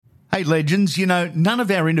Hey legends, you know, none of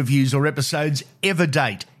our interviews or episodes ever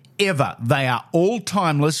date. Ever. They are all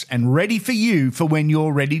timeless and ready for you for when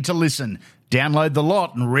you're ready to listen. Download the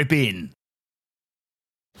lot and rip in.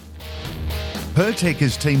 Pertec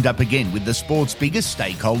has teamed up again with the sport's biggest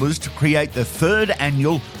stakeholders to create the third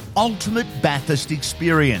annual Ultimate Bathurst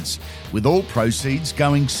Experience, with all proceeds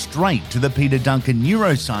going straight to the Peter Duncan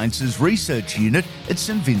Neurosciences Research Unit at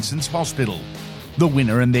St Vincent's Hospital. The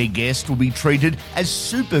winner and their guest will be treated as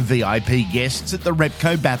super VIP guests at the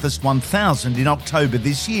Repco Bathurst 1000 in October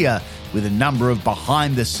this year, with a number of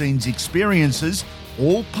behind-the-scenes experiences,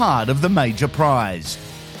 all part of the major prize.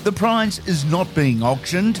 The prize is not being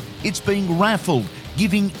auctioned, it's being raffled,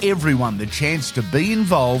 giving everyone the chance to be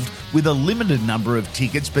involved, with a limited number of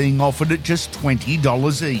tickets being offered at just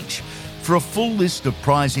 $20 each. For a full list of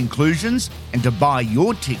prize inclusions and to buy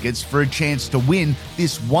your tickets for a chance to win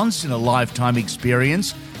this once-in-a-lifetime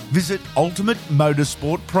experience, visit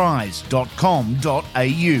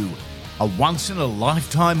ultimatemotorsportprize.com.au. A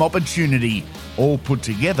once-in-a-lifetime opportunity, all put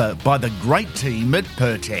together by the great team at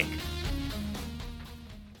Pertec.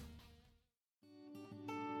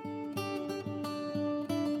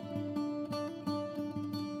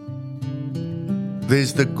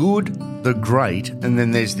 There's the good, the great, and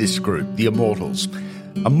then there's this group, the Immortals.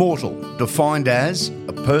 Immortal, defined as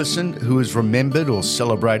a person who is remembered or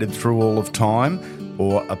celebrated through all of time,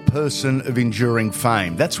 or a person of enduring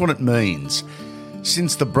fame. That's what it means.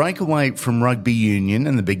 Since the breakaway from rugby union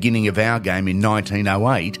and the beginning of our game in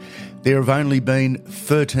 1908, there have only been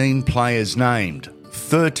 13 players named.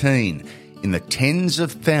 13 in the tens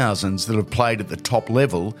of thousands that have played at the top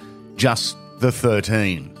level, just the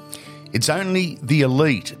 13. It's only the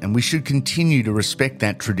elite, and we should continue to respect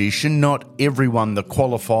that tradition. Not everyone that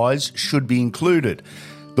qualifies should be included.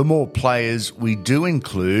 The more players we do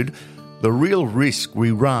include, the real risk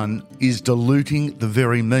we run is diluting the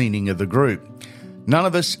very meaning of the group. None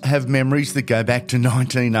of us have memories that go back to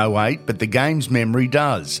 1908, but the game's memory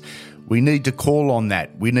does. We need to call on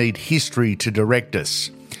that. We need history to direct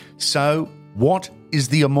us. So, what is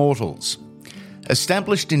the Immortals?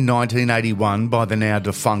 Established in 1981 by the now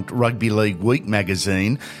defunct Rugby League Week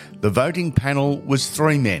magazine, the voting panel was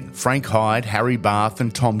three men, Frank Hyde, Harry Barth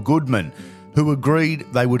and Tom Goodman, who agreed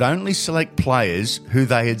they would only select players who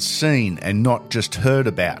they had seen and not just heard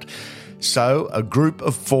about. So a group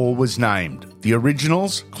of four was named. The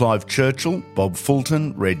originals, Clive Churchill, Bob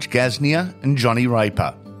Fulton, Reg Gasnier and Johnny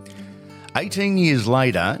Raper. 18 years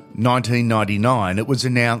later, 1999, it was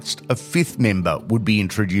announced a fifth member would be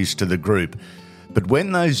introduced to the group. But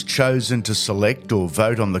when those chosen to select or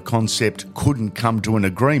vote on the concept couldn't come to an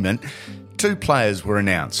agreement, two players were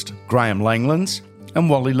announced, Graham Langlands and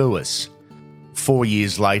Wally Lewis. 4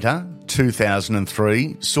 years later,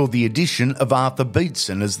 2003, saw the addition of Arthur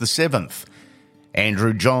Beetson as the seventh.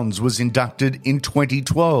 Andrew Johns was inducted in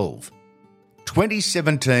 2012.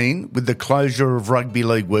 2017, with the closure of Rugby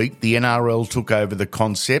League Week, the NRL took over the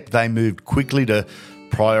concept. They moved quickly to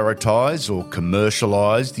prioritise or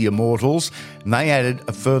commercialise the Immortals, and they added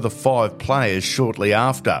a further 5 players shortly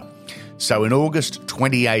after. So in August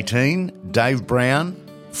 2018, Dave Brown,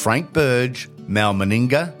 Frank Burge, Mal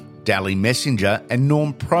Meninga, Dally Messenger and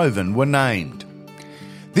Norm Proven were named.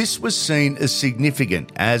 This was seen as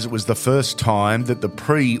significant as it was the first time that the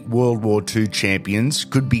pre-World War II champions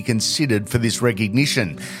could be considered for this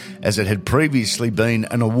recognition, as it had previously been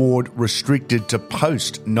an award restricted to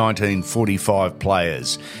post-1945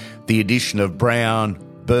 players. The addition of Brown,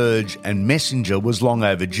 Burge and Messenger was long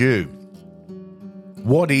overdue.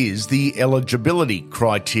 What is the eligibility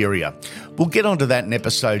criteria? We'll get onto that in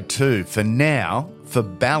episode 2. For now, for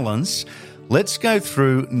balance, let's go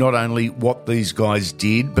through not only what these guys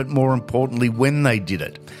did, but more importantly, when they did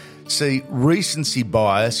it. See, recency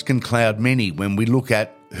bias can cloud many when we look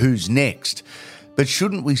at who's next. But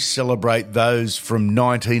shouldn't we celebrate those from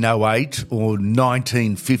 1908 or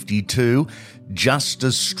 1952 just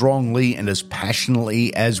as strongly and as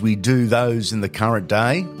passionately as we do those in the current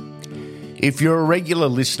day? If you're a regular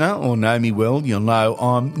listener or know me well, you'll know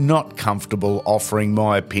I'm not comfortable offering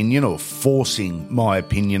my opinion or forcing my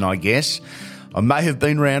opinion, I guess. I may have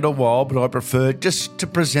been around a while, but I prefer just to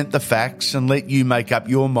present the facts and let you make up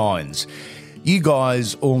your minds. You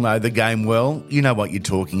guys all know the game well. You know what you're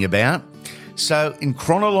talking about. So in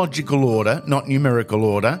chronological order, not numerical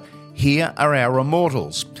order, here are our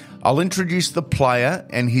Immortals. I'll introduce the player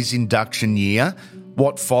and his induction year.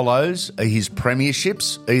 What follows are his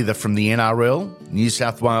premierships, either from the NRL, New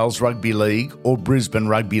South Wales Rugby League or Brisbane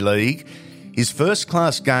Rugby League, his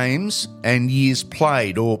first-class games and years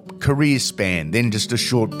played or career span, then just a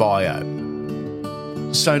short bio.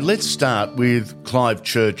 So let's start with Clive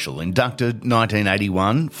Churchill, inducted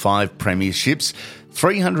 1981, 5 premierships,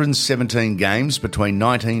 317 games between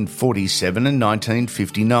 1947 and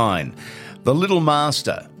 1959. The Little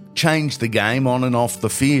Master changed the game on and off the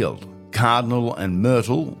field. Cardinal and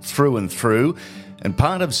Myrtle through and through, and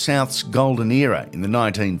part of South's golden era in the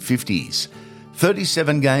 1950s.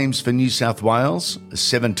 37 games for New South Wales, a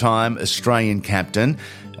 7-time Australian captain,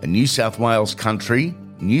 a New South Wales Country,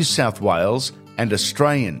 New South Wales and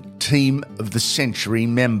Australian Team of the Century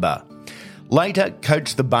member. Later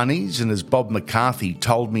coached the Bunnies, and as Bob McCarthy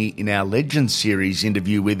told me in our Legends series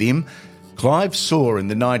interview with him, Clive saw in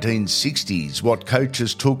the 1960s what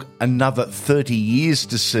coaches took another 30 years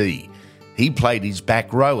to see. He played his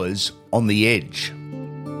back rowers on the edge.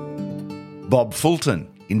 Bob Fulton,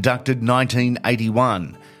 inducted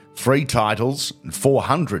 1981, 3 titles and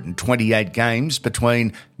 428 games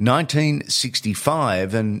between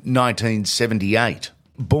 1965 and 1978.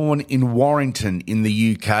 Born in Warrington in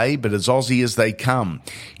the UK, but as Aussie as they come.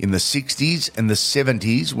 In the 60s and the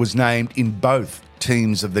 70s, was named in both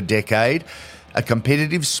teams of the decade. A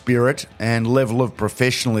competitive spirit and level of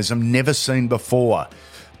professionalism never seen before.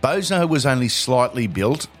 Bozo was only slightly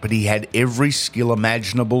built, but he had every skill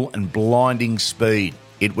imaginable and blinding speed.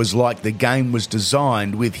 It was like the game was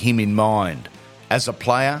designed with him in mind. As a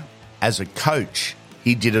player, as a coach,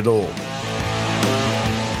 he did it all.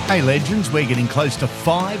 Hey Legends, we're getting close to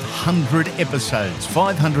 500 episodes.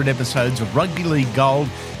 500 episodes of Rugby League Gold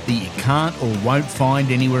that you can't or won't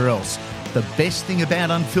find anywhere else. The best thing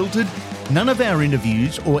about Unfiltered, none of our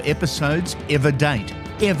interviews or episodes ever date.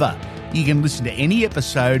 Ever. You can listen to any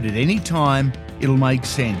episode at any time. It'll make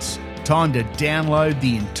sense. Time to download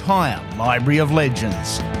the entire Library of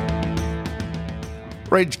Legends.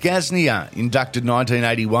 Reg Gasnier, inducted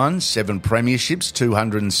 1981, 7 premierships,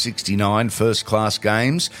 269 first-class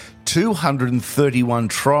games, 231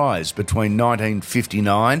 tries between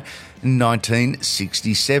 1959 and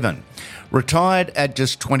 1967. Retired at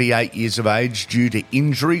just 28 years of age due to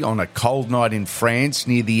injury on a cold night in France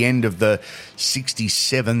near the end of the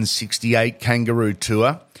 67-68 Kangaroo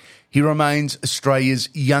Tour. He remains Australia's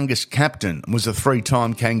youngest captain and was a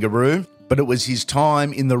 3-time Kangaroo, but it was his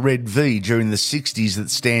time in the Red V during the 60s that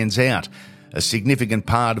stands out, a significant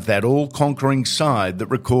part of that all-conquering side that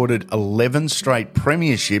recorded 11 straight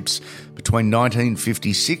premierships between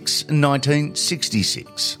 1956 and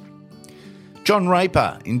 1966. John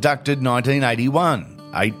Raper, inducted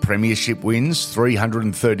 1981, 8 premiership wins,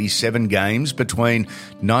 337 games between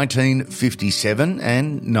 1957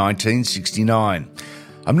 and 1969.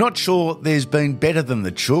 I'm not sure there's been better than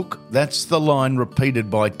the Chook. That's the line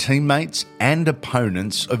repeated by teammates and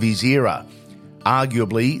opponents of his era.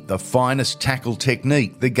 Arguably the finest tackle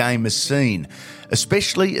technique the game has seen,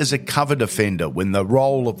 especially as a cover defender when the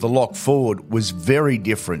role of the lock forward was very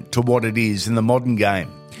different to what it is in the modern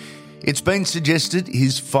game. It's been suggested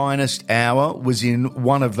his finest hour was in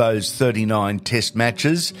one of those 39 test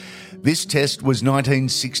matches. This test was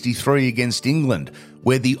 1963 against England,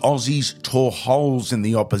 where the Aussies tore holes in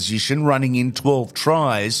the opposition, running in 12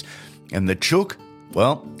 tries, and the Chook,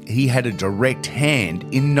 well, he had a direct hand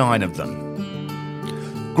in 9 of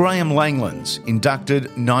them. Graham Langlands, inducted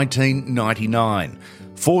 1999,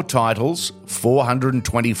 4 titles,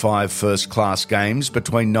 425 first-class games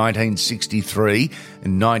between 1963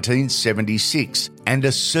 and 1976, and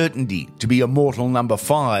a certainty to be immortal number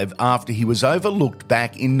 5 after he was overlooked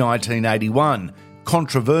back in 1981,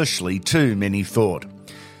 controversially too, many thought.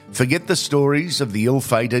 Forget the stories of the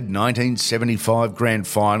ill-fated 1975 Grand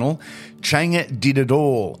Final. Changa did it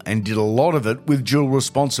all, and did a lot of it with dual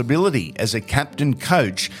responsibility as a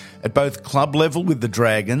captain-coach at both club level with the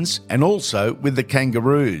Dragons and also with the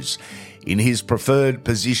Kangaroos. In his preferred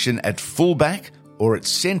position at fullback or at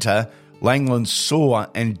centre, Langland saw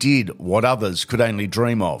and did what others could only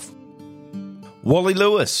dream of. Wally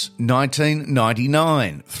Lewis,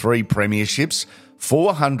 1999, 3 premierships,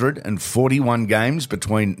 441 games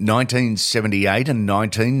between 1978 and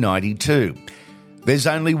 1992. There's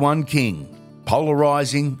only one king.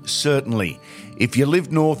 Polarising, certainly. If you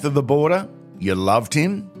lived north of the border, you loved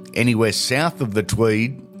him. Anywhere south of the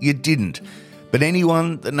Tweed, you didn't. But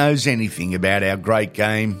anyone that knows anything about our great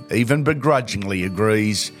game, even begrudgingly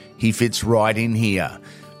agrees, he fits right in here.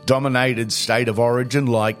 Dominated state of origin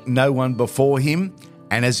like no one before him,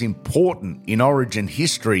 and as important in Origin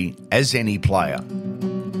history as any player.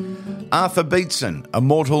 Arthur Beetson,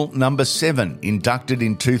 Immortal number 7, inducted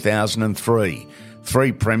in 2003.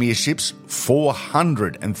 3 premierships,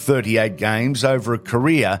 438 games over a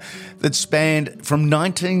career that spanned from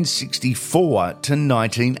 1964 to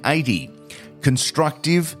 1980.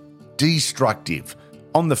 Constructive, destructive.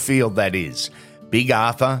 On the field, that is. Big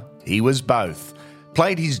Arthur, he was both.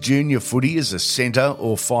 Played his junior footy as a centre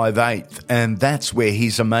or 5/8, and that's where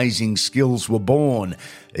his amazing skills were born,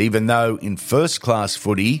 even though in first-class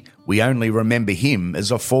footy we only remember him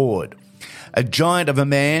as a forward. A giant of a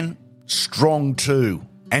man, strong too,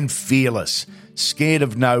 and fearless, scared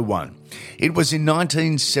of no one. It was in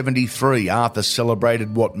 1973 Arthur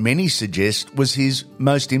celebrated what many suggest was his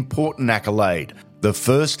most important accolade, the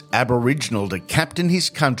first Aboriginal to captain his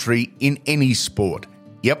country in any sport.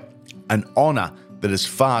 Yep, an honour that is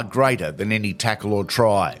far greater than any tackle or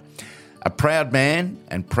try. A proud man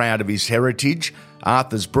and proud of his heritage,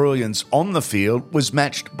 Arthur's brilliance on the field was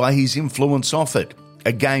matched by his influence off it.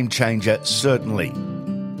 A game changer, certainly.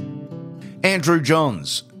 Andrew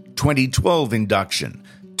Johns, 2012 induction.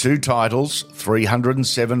 2 titles,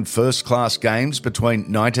 307 first-class games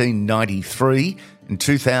between 1993 and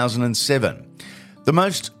 2007. The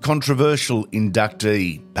most controversial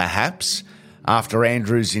inductee, perhaps. After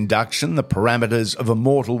Andrew's induction, the parameters of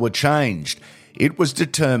Immortal were changed. It was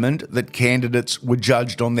determined that candidates were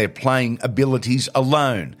judged on their playing abilities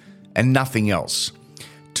alone and nothing else.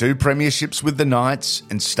 2 premierships with the Knights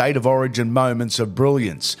and state of origin moments of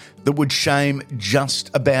brilliance that would shame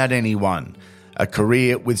just about anyone. A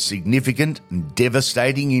career with significant and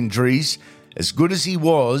devastating injuries. As good as he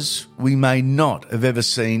was, we may not have ever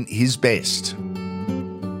seen his best.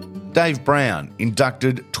 Dave Brown,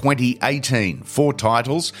 inducted 2018, 4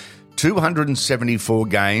 titles, 274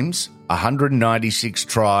 games, 196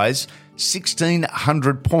 tries,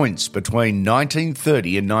 1,600 points between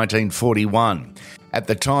 1930 and 1941. At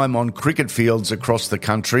the time on cricket fields across the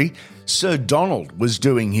country, Sir Donald was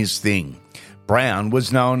doing his thing. Brown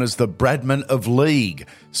was known as the Bradman of League.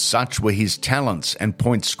 Such were his talents and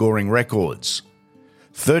point-scoring records.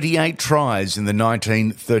 38 tries in the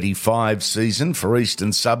 1935 season for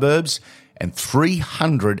Eastern Suburbs and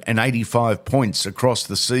 385 points across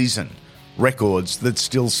the season, records that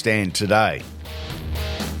still stand today.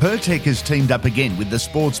 Pertec has teamed up again with the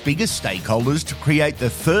sport's biggest stakeholders to create the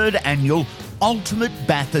 3rd annual Ultimate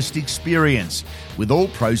Bathurst Experience, with all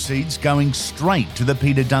proceeds going straight to the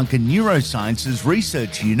Peter Duncan Neurosciences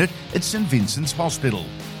Research Unit at St Vincent's Hospital.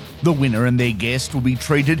 The winner and their guest will be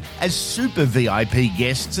treated as super VIP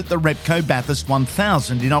guests at the Repco Bathurst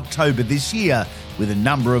 1000 in October this year, with a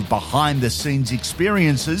number of behind-the-scenes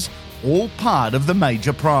experiences, all part of the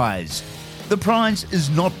major prize. The prize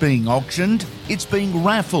is not being auctioned, it's being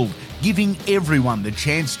raffled, giving everyone the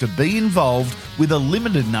chance to be involved, with a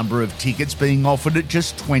limited number of tickets being offered at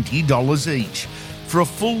just $20 each. For a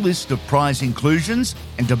full list of prize inclusions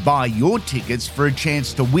and to buy your tickets for a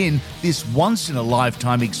chance to win this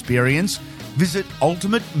once-in-a-lifetime experience, visit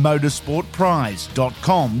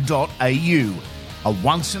ultimatemotorsportprize.com.au. A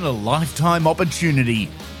once-in-a-lifetime opportunity,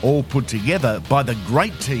 all put together by the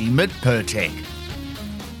great team at Pertec.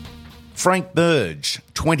 Frank Burge,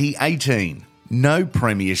 2018. No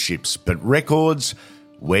premierships, but records.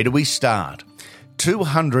 Where do we start?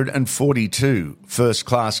 242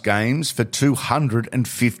 first-class games for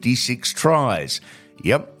 256 tries.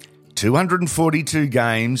 Yep, 242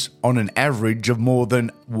 games on an average of more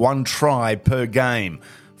than 1 try per game.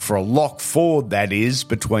 For a lock forward, that is,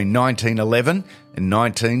 between 1911 and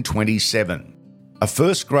 1927. A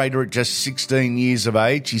first grader at just 16 years of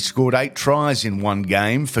age, he scored 8 tries in one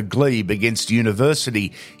game for Glebe against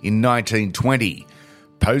University in 1920.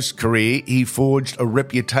 Post-career, he forged a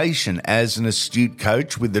reputation as an astute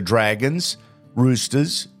coach with the Dragons,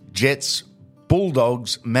 Roosters, Jets,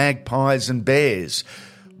 Bulldogs, Magpies and Bears.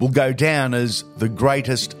 Will go down as the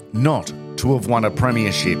greatest not to have won a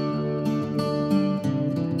premiership.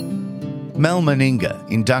 Mal Meninga,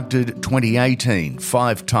 inducted 2018,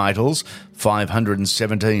 5 titles,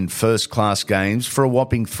 517 first-class games for a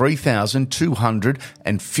whopping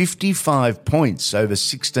 3,255 points over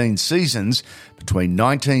 16 seasons between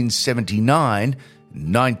 1979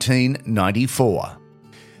 and 1994.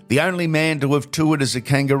 The only man to have toured as a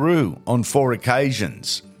kangaroo on 4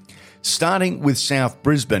 occasions. Starting with South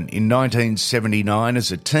Brisbane in 1979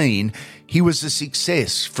 as a teen, he was a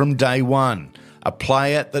success from day one. A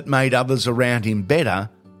player that made others around him better,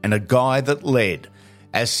 and a guy that led.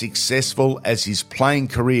 As successful as his playing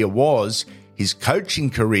career was, his coaching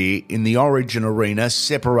career in the Origin arena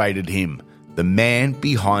separated him, the man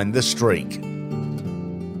behind the streak.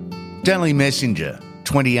 Dally Messenger,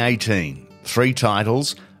 2018, 3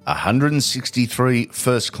 titles, 163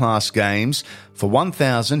 first-class games for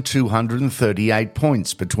 1,238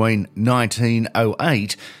 points between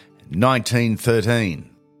 1908 and 1913.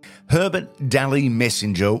 Herbert Dally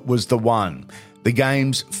Messenger was the one. the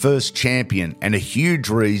game's first champion and a huge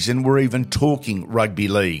reason we're even talking rugby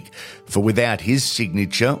league, for without his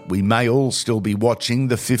signature we may all still be watching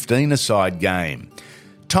the 15-a-side game.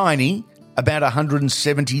 Tiny, about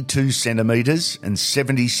 172 centimetres and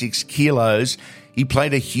 76 kilos, he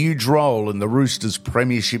played a huge role in the Roosters'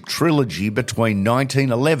 premiership trilogy between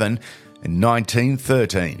 1911 and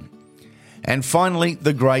 1913. And finally,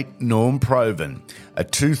 the great Norm Provan, a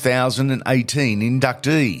 2018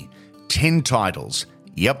 inductee. 10 titles.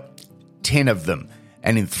 Yep, 10 of them.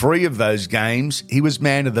 And in 3 of those games, he was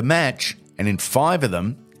man of the match, and in 5 of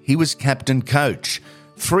them, he was captain coach.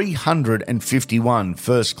 351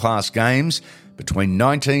 first-class games between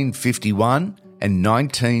 1951 and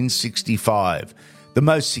 1965. The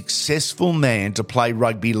most successful man to play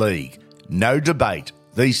rugby league. No debate,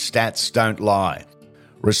 these stats don't lie.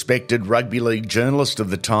 Respected rugby league journalist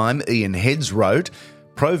of the time, Ian Heads, wrote,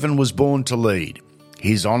 Provan was born to lead.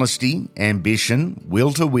 His honesty, ambition,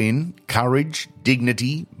 will to win, courage,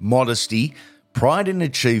 dignity, modesty, pride in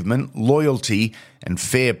achievement, loyalty and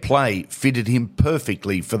fair play fitted him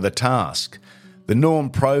perfectly for the task. The Norm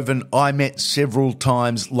Provan I met several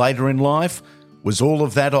times later in life was all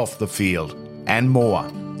of that off the field and more.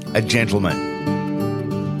 A gentleman.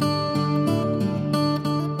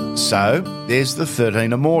 So, there's the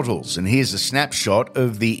 13 Immortals, and here's a snapshot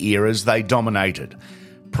of the eras they dominated.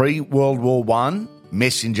 Pre-World War I,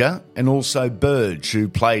 Messenger, and also Burge, who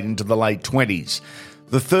played into the late 20s.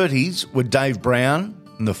 The 30s were Dave Brown,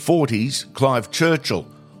 and the 40s, Clive Churchill,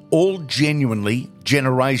 all genuinely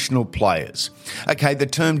generational players. Okay, the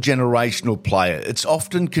term generational player, it's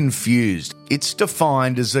often confused. It's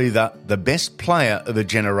defined as either the best player of a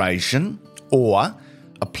generation or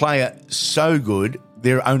a player so good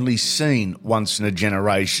they're only seen once in a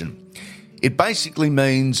generation. It basically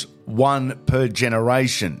means one per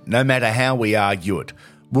generation, no matter how we argue it.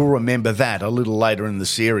 We'll remember that a little later in the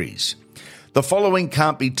series. The following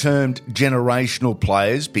can't be termed generational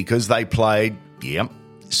players because they played,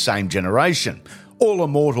 same generation. All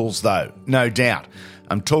Immortals though, no doubt.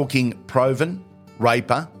 I'm talking Provan,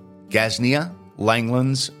 Raper, Gasnier,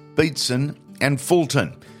 Langlands, Beatson and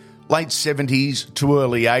Fulton. Late 70s to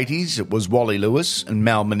early 80s, it was Wally Lewis and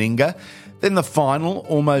Mal Meninga. Then the final,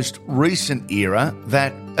 almost recent era,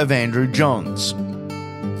 that of Andrew Johns.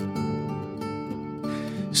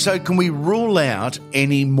 So can we rule out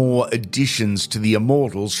any more additions to the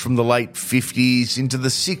Immortals from the late 50s into the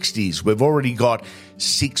 60s? We've already got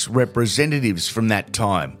 6 representatives from that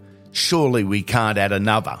time. Surely we can't add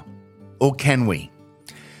another. Or can we?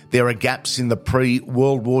 There are gaps in the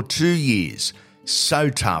pre-World War II years. So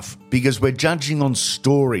tough because we're judging on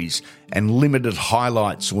stories and limited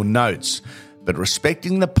highlights or notes. But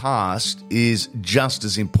respecting the past is just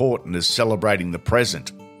as important as celebrating the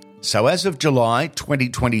present. So as of July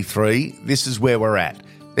 2023, this is where we're at.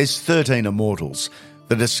 There's 13 Immortals.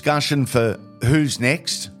 The discussion for who's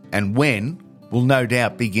next and when will no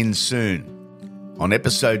doubt begin soon. On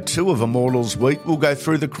episode 2 of Immortals Week, we'll go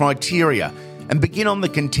through the criteria and begin on the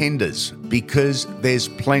contenders because there's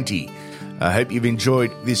plenty. I hope you've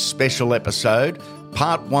enjoyed this special episode,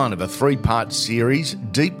 part 1 of a 3-part series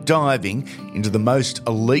deep diving into the most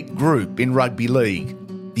elite group in rugby league,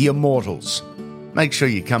 the Immortals. Make sure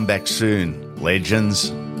you come back soon,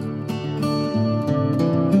 legends.